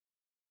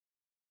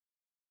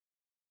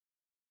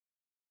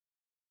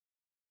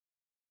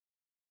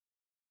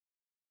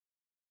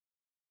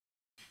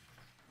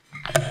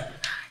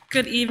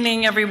Good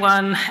evening,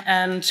 everyone,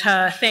 and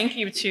thank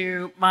you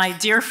to my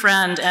dear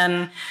friend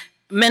and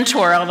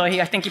mentor, although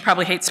I think he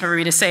probably hates for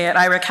me to say it,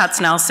 Ira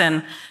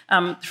Katz-Nelson,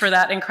 for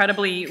that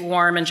incredibly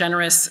warm and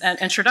generous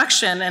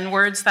introduction and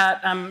words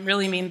that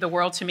really mean the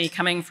world to me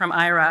coming from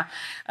Ira,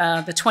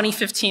 the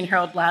 2015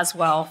 Harold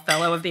Laswell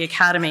Fellow of the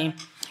Academy.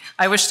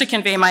 I wish to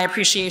convey my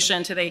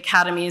appreciation to the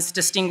Academy's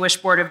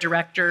distinguished board of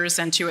directors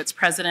and to its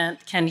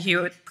president,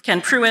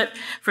 Ken Pruitt,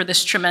 for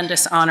this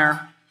tremendous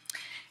honor.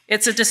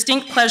 It's a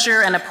distinct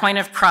pleasure and a point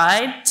of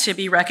pride to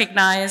be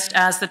recognized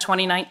as the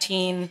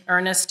 2019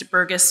 Ernest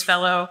Burgess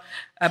Fellow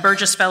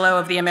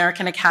of the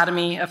American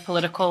Academy of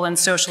Political and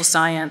Social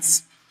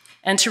Science,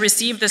 and to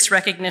receive this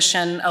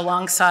recognition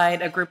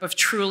alongside a group of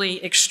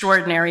truly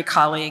extraordinary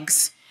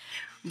colleagues.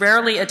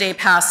 Rarely a day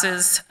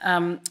passes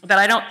that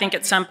I don't think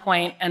at some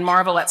point and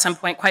marvel at some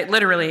point quite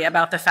literally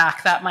about the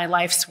fact that my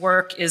life's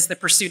work is the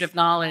pursuit of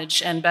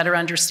knowledge and better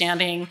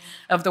understanding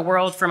of the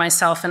world for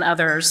myself and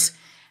others.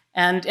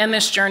 And in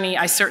this journey,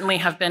 I certainly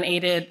have been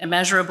aided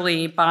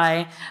immeasurably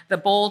by the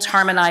bold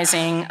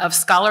harmonizing of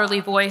scholarly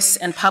voice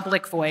and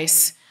public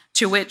voice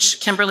to which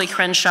Kimberly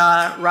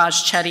Crenshaw,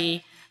 Raj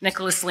Chetty,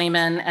 Nicholas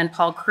Lehman, and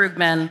Paul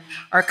Krugman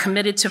are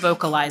committed to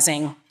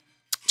vocalizing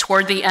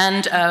toward the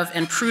end of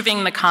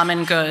improving the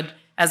common good,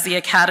 as the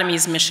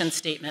Academy's mission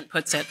statement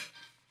puts it.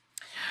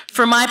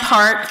 For my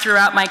part,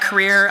 throughout my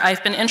career,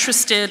 I've been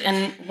interested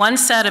in one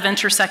set of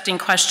intersecting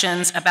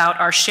questions about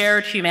our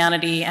shared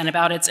humanity and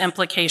about its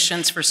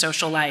implications for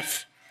social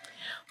life.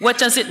 What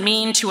does it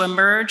mean to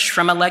emerge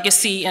from a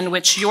legacy in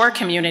which your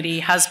community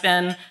has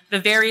been the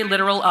very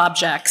literal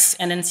objects,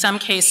 and in some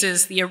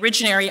cases, the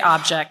originary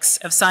objects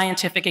of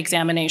scientific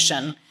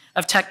examination,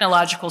 of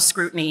technological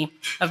scrutiny,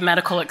 of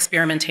medical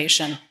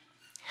experimentation?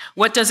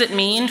 What does it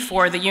mean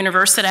for the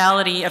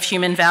universality of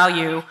human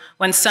value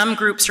when some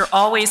groups are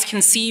always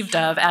conceived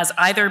of as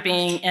either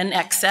being in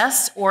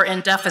excess or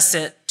in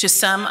deficit to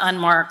some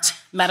unmarked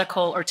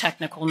medical or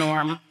technical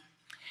norm,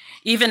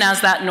 even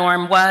as that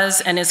norm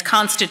was and is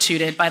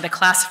constituted by the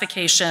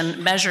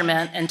classification,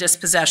 measurement, and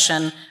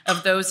dispossession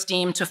of those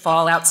deemed to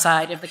fall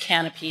outside of the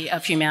canopy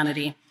of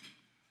humanity?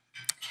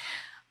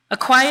 A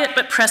quiet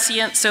but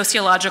prescient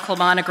sociological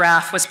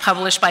monograph was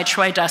published by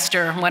Troy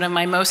Duster, one of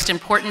my most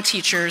important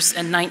teachers,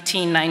 in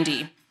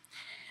 1990,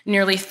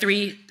 nearly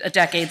 3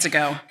 decades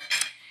ago.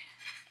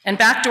 And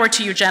backdoor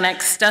to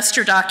eugenics,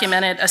 Duster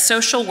documented a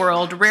social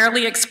world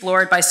rarely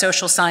explored by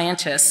social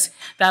scientists,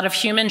 that of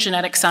human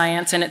genetic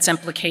science and its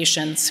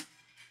implications.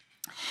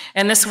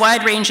 In this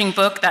wide-ranging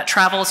book that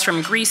travels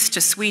from Greece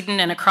to Sweden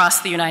and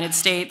across the United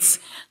States,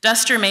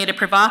 Duster made a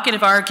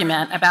provocative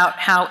argument about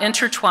how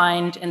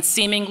intertwined and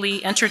seemingly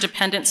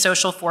interdependent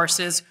social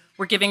forces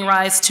were giving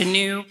rise to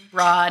new,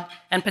 broad,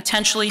 and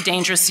potentially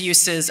dangerous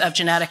uses of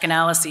genetic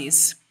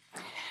analyses.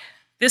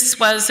 This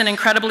was an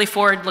incredibly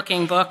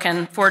forward-looking book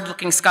and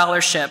forward-looking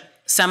scholarship,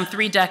 some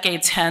 3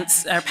 decades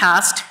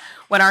past,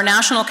 when our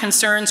national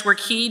concerns were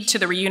keyed to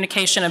the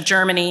reunification of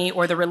Germany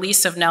or the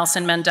release of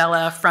Nelson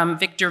Mandela from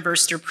Victor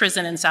Verster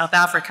prison in South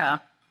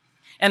Africa,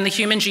 and the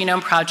Human Genome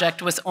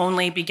Project was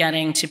only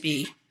beginning to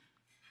be.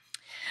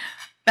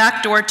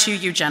 Backdoor to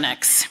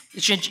eugenics.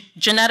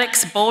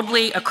 Genetics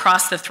boldly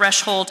across the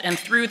threshold and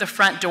through the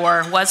front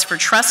door was for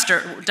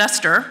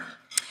Duster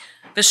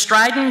the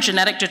strident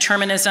genetic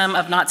determinism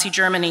of Nazi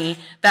Germany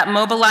that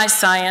mobilized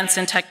science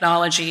and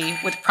technology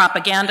with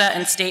propaganda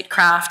and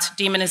statecraft,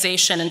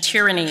 demonization and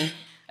tyranny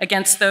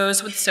against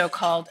those with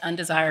so-called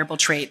undesirable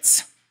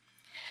traits.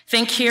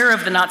 Think here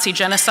of the Nazi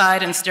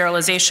genocide and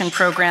sterilization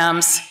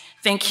programs.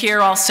 Think here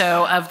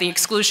also of the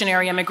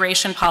exclusionary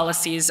immigration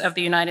policies of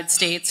the United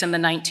States in the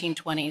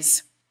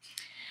 1920s.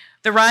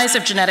 The rise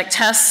of genetic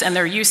tests and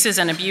their uses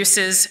and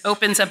abuses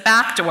opens a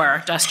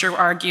backdoor, Duster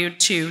argued,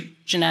 to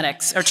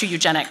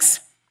eugenics.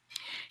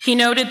 He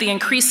noted the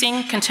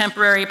increasing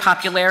contemporary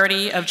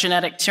popularity of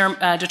genetic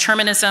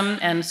determinism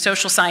in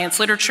social science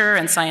literature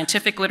and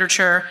scientific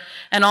literature,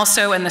 and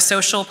also in the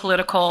social,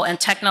 political, and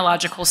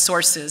technological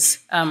sources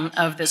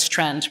of this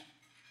trend.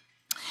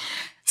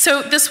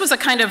 So this was a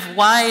kind of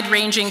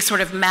wide-ranging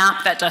sort of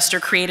map that Duster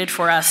created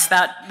for us,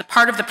 that the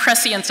part of the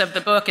prescience of the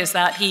book is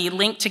that he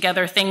linked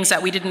together things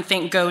that we didn't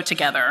think go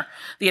together.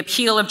 The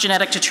appeal of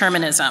genetic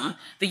determinism,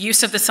 the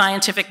use of the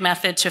scientific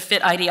method to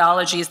fit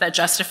ideologies that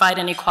justified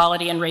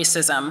inequality and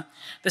racism,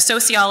 the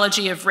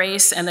sociology of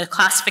race and the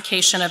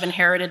classification of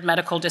inherited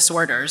medical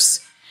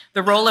disorders,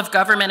 the role of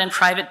government and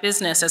private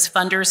business as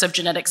funders of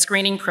genetic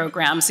screening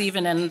programs,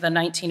 even in the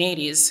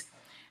 1980s,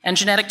 and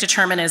genetic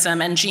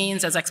determinism and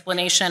genes as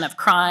explanation of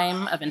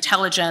crime, of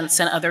intelligence,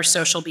 and other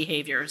social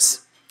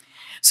behaviors.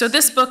 So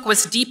this book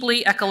was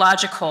deeply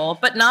ecological,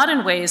 but not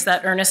in ways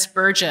that Ernest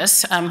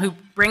Burgess, who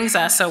brings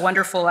us a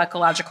wonderful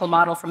ecological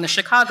model from the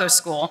Chicago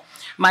School,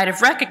 might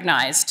have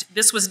recognized.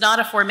 This was not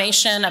a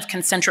formation of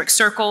concentric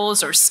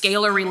circles or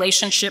scalar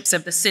relationships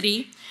of the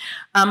city,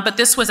 but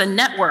this was a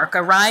network,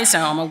 a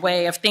rhizome, a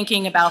way of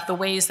thinking about the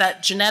ways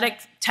that genetic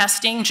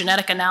testing,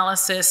 genetic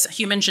analysis,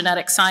 human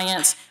genetic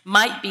science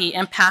might be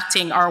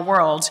impacting our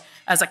world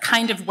as a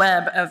kind of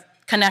web of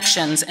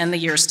connections in the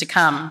years to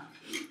come.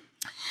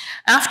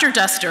 After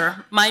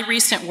Duster, my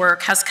recent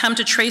work has come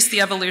to trace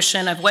the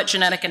evolution of what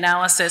genetic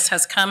analysis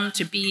has come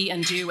to be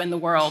and do in the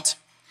world.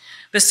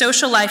 The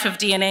social life of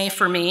DNA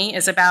for me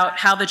is about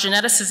how the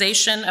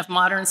geneticization of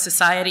modern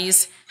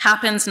societies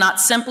happens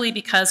not simply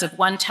because of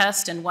one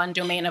test and one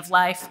domain of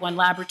life, one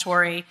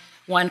laboratory,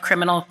 one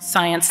criminal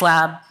science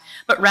lab,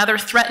 but rather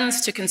threatens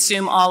to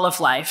consume all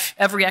of life,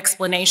 every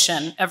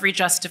explanation, every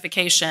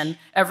justification,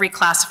 every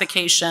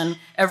classification,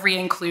 every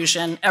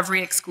inclusion,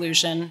 every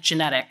exclusion,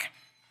 genetic.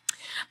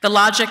 The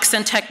logics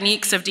and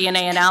techniques of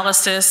DNA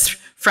analysis,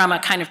 from a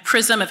kind of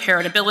prism of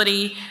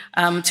heritability,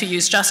 to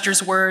use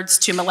Juster's words,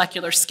 to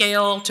molecular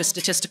scale, to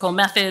statistical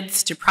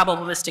methods, to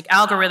probabilistic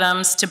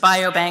algorithms, to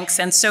biobanks,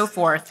 and so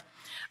forth,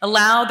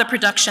 allow the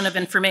production of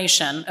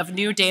information, of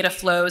new data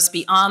flows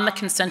beyond the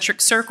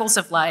concentric circles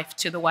of life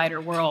to the wider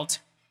world.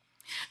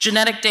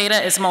 Genetic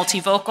data is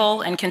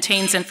multivocal and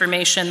contains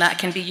information that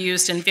can be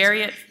used in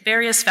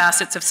various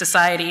facets of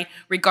society,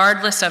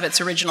 regardless of its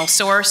original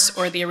source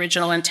or the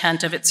original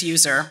intent of its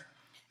user.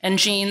 And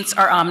genes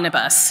are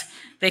omnibus.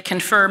 They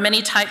confer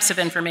many types of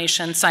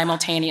information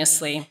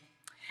simultaneously.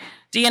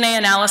 DNA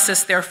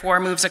analysis,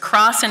 therefore, moves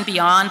across and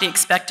beyond the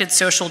expected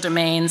social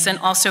domains and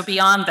also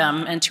beyond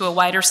them into a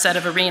wider set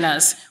of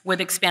arenas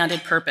with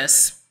expanded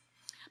purpose.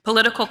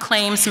 Political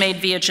claims made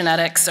via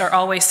genetics are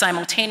always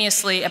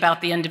simultaneously about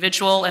the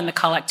individual and the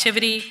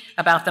collectivity,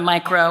 about the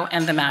micro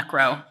and the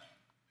macro.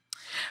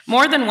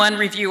 More than one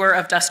reviewer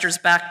of Duster's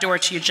Backdoor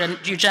to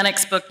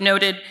Eugenics book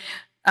noted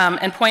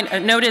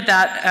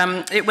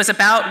that it was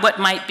about what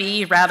might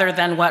be rather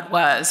than what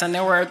was. And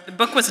the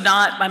book was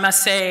not, I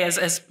must say,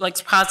 as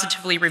like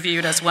positively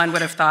reviewed as one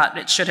would have thought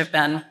it should have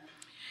been.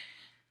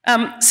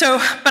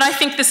 But I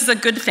think this is a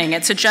good thing.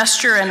 It's a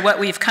gesture in what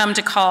we've come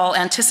to call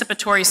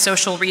anticipatory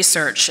social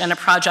research, and a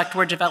project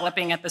we're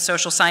developing at the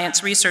Social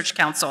Science Research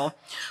Council.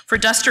 For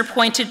Duster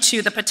pointed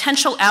to the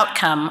potential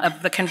outcome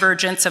of the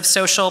convergence of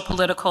social,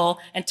 political,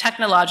 and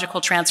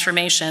technological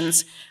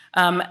transformations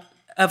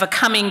of a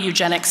coming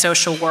eugenic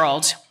social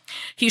world.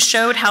 He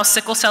showed how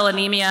sickle cell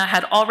anemia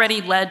had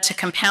already led to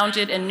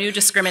compounded and new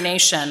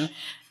discrimination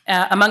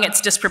among its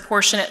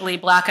disproportionately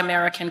Black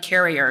American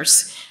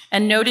carriers,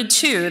 and noted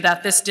too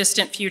that this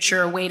distant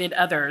future awaited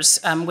others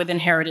with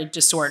inherited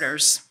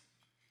disorders.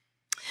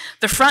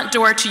 The front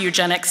door to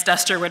eugenics,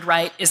 Duster would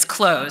write, is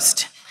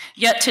closed.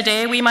 Yet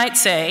today we might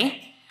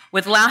say,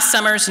 with last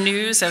summer's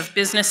news of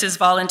businesses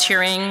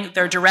volunteering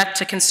their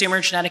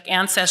direct-to-consumer genetic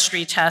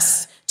ancestry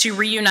tests to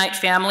reunite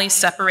families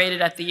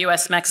separated at the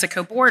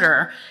US-Mexico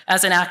border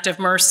as an act of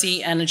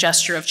mercy and a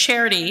gesture of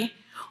charity,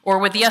 or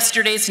with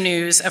yesterday's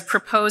news of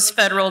proposed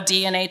federal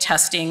DNA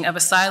testing of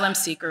asylum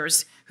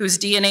seekers whose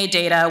DNA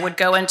data would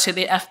go into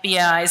the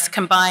FBI's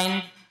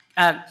combined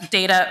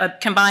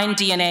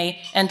DNA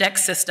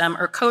index system,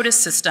 or CODIS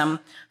system,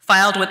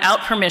 filed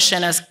without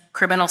permission as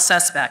criminal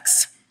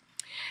suspects,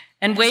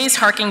 in ways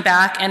harking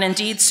back and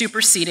indeed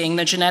superseding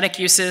the genetic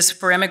uses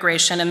for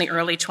immigration in the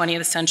early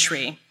 20th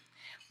century.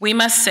 We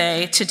must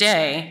say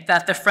today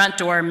that the front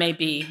door may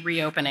be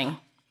reopening.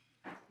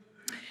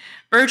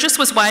 Burgess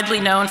was widely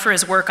known for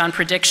his work on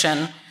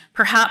prediction.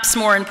 Perhaps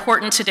more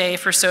important today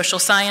for social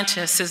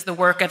scientists is the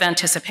work of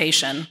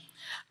anticipation,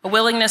 a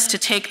willingness to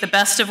take the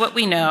best of what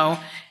we know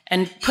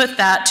and put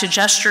that to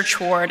gesture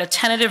toward a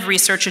tentative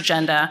research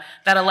agenda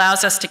that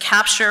allows us to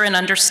capture and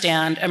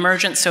understand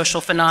emergent social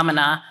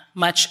phenomena,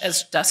 much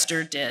as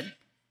Duster did.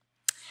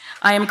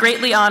 I am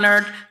greatly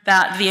honored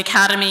that the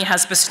Academy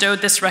has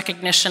bestowed this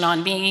recognition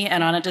on me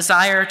and on a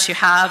desire to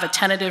have a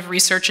tentative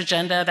research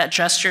agenda that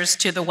gestures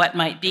to the what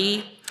might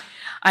be.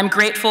 I'm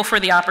grateful for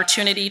the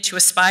opportunity to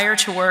aspire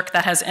to work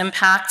that has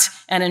impact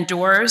and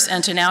endures,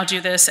 and to now do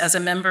this as a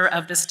member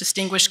of this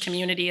distinguished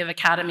community of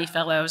Academy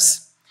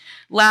Fellows.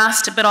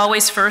 Last, but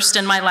always first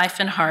in my life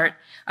and heart,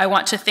 I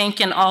want to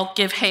thank and all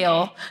give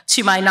hail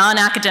to my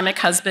non-academic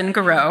husband,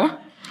 Garreau,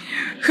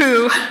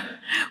 who,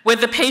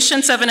 with the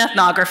patience of an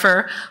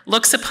ethnographer,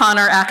 looks upon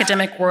our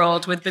academic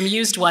world with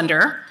bemused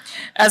wonder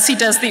as he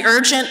does the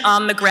urgent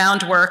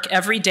on-the-ground work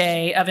every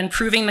day of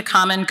improving the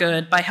common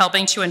good by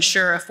helping to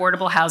ensure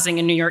affordable housing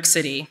in New York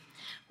City.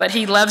 But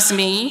he loves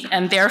me,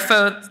 and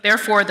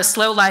therefore the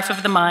slow life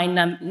of the mind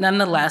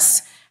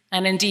nonetheless,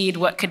 and indeed,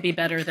 what could be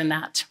better than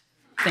that?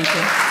 Thank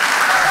you.